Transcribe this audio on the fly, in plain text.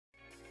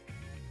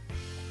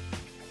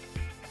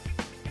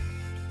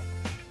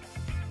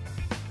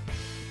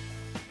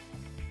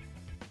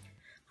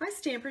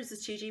Stampers,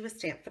 it's Gigi with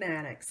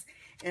StampFUNatics,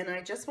 and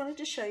I just wanted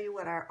to show you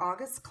what our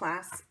August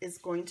class is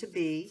going to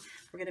be.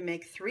 We're going to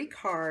make 3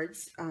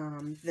 cards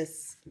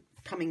this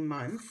coming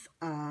month,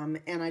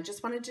 and I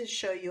just wanted to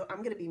show you, I'm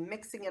going to be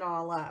mixing it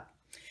all up.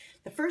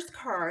 The first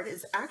card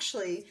is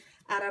actually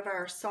out of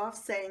our Soft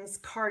Sayings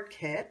card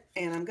kit,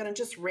 and I'm going to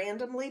just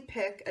randomly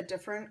pick a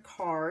different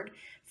card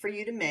for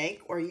you to make,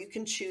 or you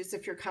can choose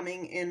if you're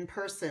coming in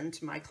person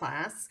to my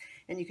class,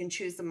 and you can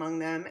choose among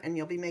them, and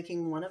you'll be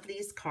making one of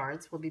these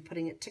cards. We'll be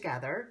putting it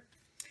together.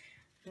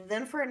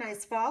 Then for a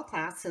nice fall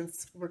class,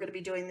 since we're going to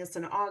be doing this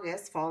in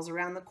August, fall's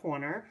around the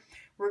corner,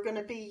 we're going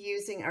to be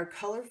using our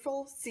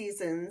Colorful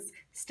Seasons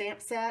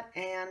stamp set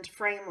and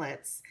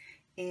framelits.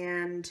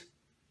 And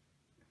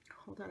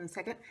hold on a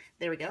second,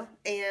 there we go.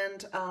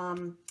 And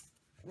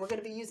we're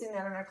going to be using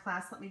that in our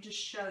class. Let me just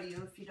show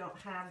you if you don't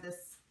have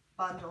this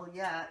bundle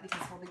yet,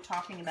 because we'll be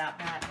talking about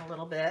that in a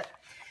little bit.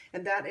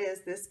 And that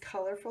is this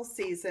Colorful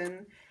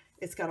Season.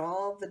 It's got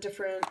all the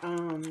different,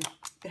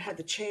 it had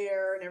the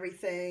chair and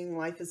everything,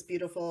 Life is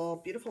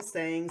Beautiful, beautiful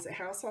sayings. It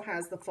also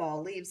has the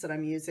fall leaves that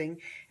I'm using.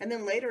 And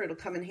then later it'll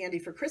come in handy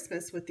for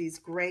Christmas with these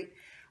great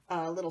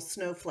little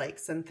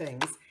snowflakes and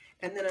things.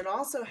 And then it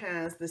also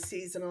has the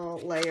seasonal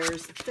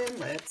layers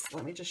thinlits.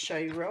 Let me just show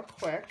you real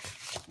quick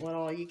what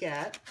all you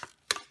get.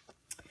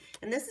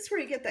 And this is where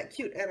you get that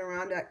cute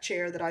Adirondack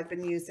chair that I've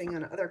been using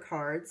on other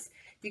cards.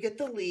 You get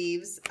the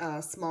leaves,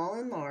 small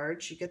and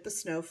large. You get the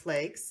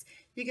snowflakes.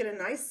 You get a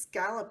nice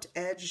scalloped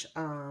edge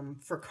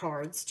for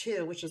cards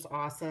too, which is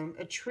awesome.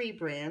 A tree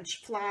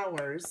branch,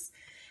 flowers.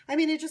 I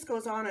mean, it just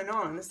goes on and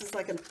on. This is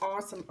like an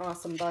awesome,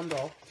 awesome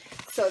bundle.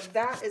 So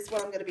that is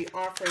what I'm going to be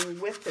offering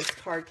with this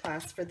card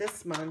class for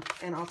this month,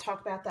 and I'll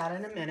talk about that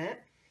in a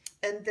minute.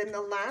 And then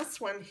the last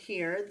one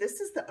here,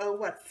 this is the Oh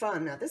What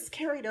Fun. Now this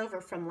carried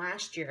over from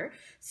last year,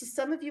 so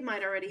some of you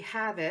might already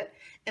have it,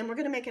 and we're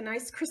going to make a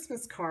nice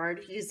Christmas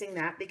card using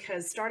that,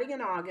 because starting in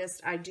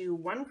August, I do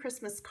 1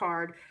 Christmas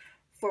card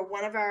for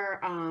one of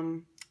our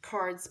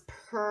cards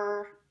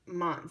per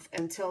month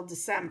until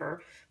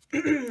December.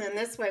 And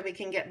this way we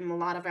can get a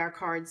lot of our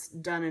cards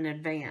done in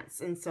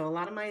advance. And so a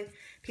lot of my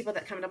people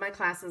that come to my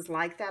classes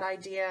like that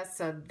idea,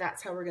 so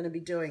that's how we're going to be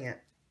doing it.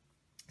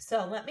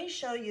 So let me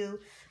show you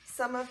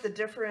some of the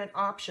different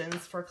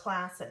options for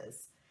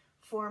classes.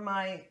 For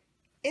my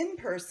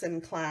in-person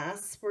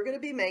class, we're going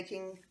to be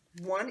making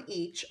 1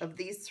 each of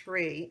these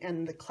 3,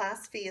 and the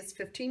class fee is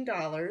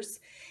 $15,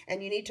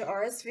 and you need to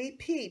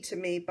RSVP to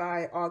me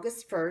by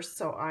August 1st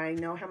so I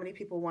know how many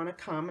people want to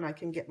come, and I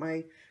can get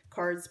my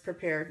cards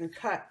prepared and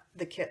cut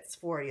the kits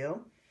for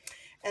you.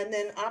 And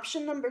then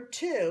option number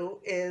 2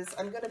 is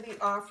I'm going to be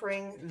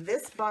offering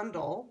this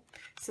bundle,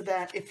 so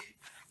that if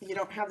you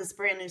don't have this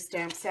brand new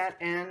stamp set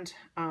and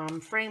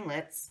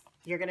framelits,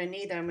 you're going to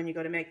need them when you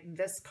go to make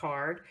this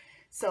card.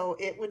 So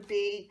it would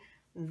be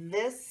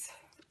this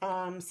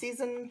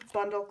season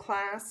bundle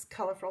class,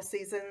 Colorful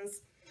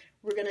Seasons.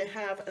 We're going to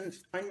have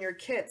on your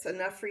kits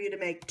enough for you to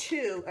make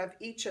 2 of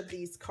each of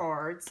these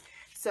cards.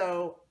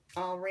 So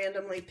I'll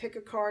randomly pick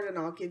a card and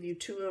I'll give you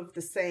 2 of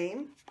the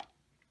same.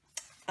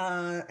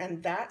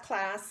 And that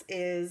class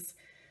is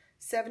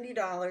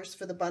 $70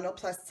 for the bundle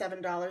plus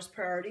 $7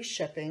 priority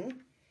shipping.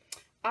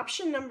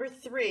 Option number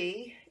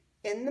 3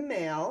 in the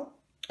mail,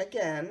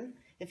 again,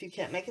 if you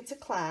can't make it to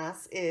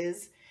class,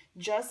 is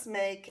just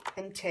make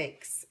and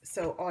takes.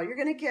 So all you're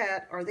going to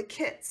get are the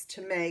kits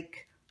to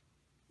make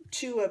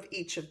 2 of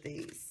each of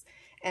these.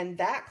 And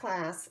that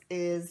class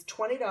is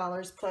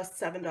 $20 plus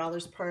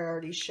 $7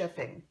 priority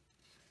shipping.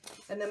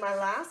 And then my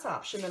last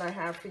option that I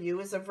have for you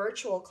is a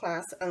virtual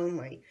class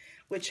only,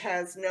 which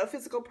has no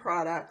physical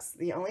products.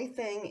 The only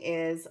thing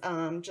is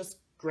just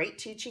great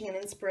teaching and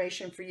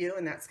inspiration for you,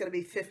 and that's going to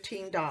be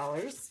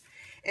 $15.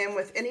 And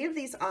with any of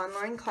these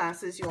online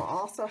classes, you'll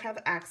also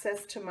have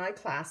access to my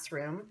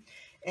classroom,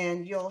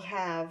 and you'll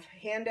have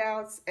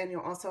handouts, and you'll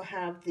also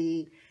have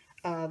the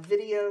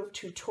video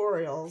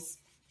tutorials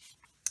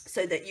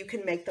so that you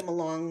can make them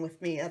along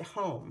with me at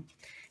home.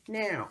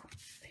 Now,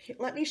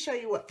 let me show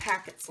you what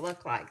packets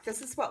look like.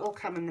 This is what will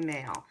come in the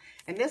mail,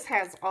 and this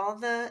has all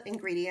the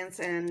ingredients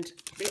and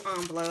the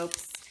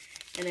envelopes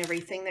and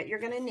everything that you're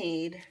going to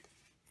need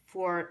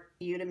for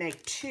you to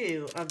make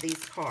 2 of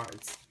these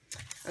cards.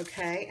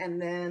 Okay,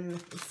 and then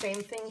the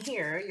same thing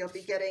here. You'll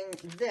be getting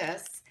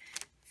this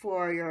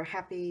for your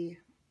happy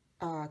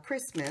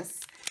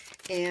Christmas,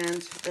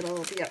 and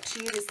it'll be up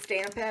to you to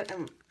stamp it.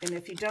 And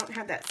if you don't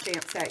have that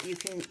stamp set, you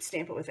can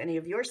stamp it with any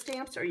of your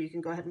stamps, or you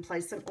can go ahead and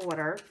place an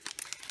order.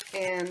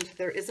 And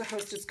there is a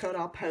hostess code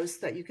I'll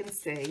post that you can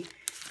see.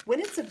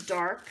 When it's a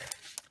dark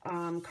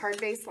card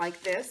base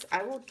like this,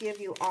 I will give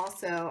you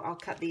also, I'll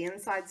cut the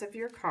insides of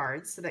your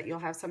cards so that you'll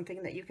have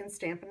something that you can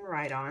stamp and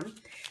write on.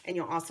 And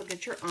you'll also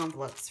get your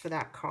envelopes for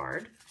that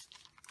card.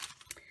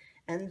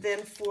 And then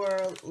for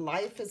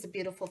Life is a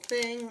Beautiful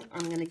Thing,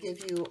 I'm going to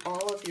give you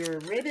all of your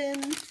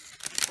ribbon,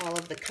 all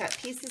of the cut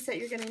pieces that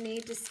you're going to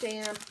need to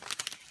stamp.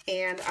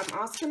 And I'm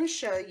also going to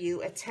show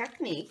you a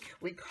technique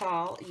we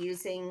call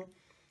using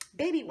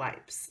baby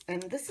wipes.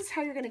 And this is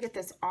how you're going to get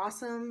this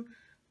awesome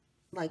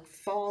like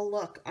fall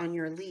look on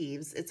your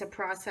leaves. It's a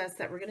process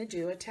that we're going to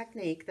do, a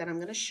technique that I'm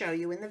going to show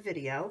you in the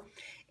video.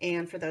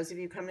 And for those of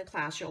you coming to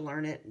class, you'll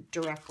learn it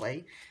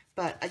directly.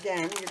 But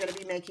again, you're going to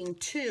be making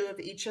 2 of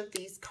each of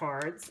these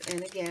cards.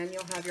 And again,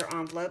 you'll have your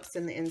envelopes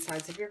and the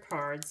insides of your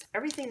cards,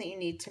 everything that you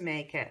need to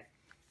make it.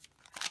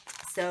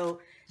 So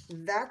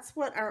that's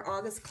what our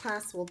August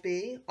class will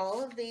be.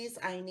 All of these,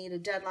 I need a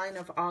deadline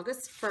of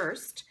August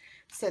 1st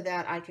so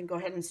that I can go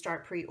ahead and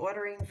start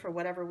pre-ordering for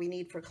whatever we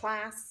need for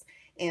class.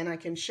 And I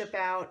can ship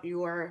out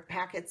your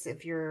packets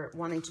if you're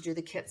wanting to do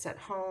the kits at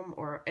home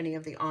or any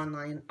of the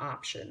online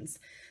options.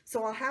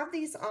 So I'll have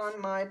these on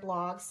my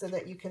blog so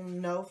that you can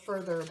know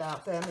further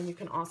about them, and you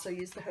can also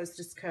use the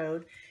hostess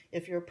code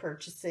if you're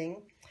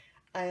purchasing.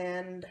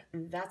 And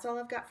that's all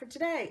I've got for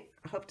today.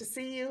 I hope to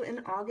see you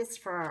in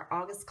August for our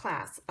August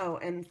class. Oh,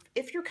 and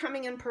if you're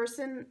coming in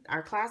person,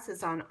 our class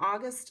is on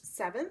August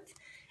 7th.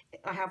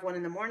 I have one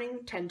in the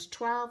morning, 10 to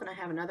 12, and I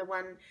have another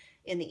one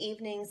in the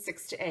evening,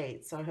 6 to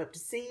 8. So I hope to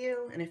see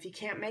you, and if you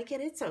can't make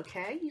it, it's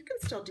okay. You can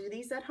still do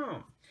these at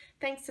home.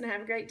 Thanks, and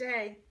have a great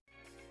day.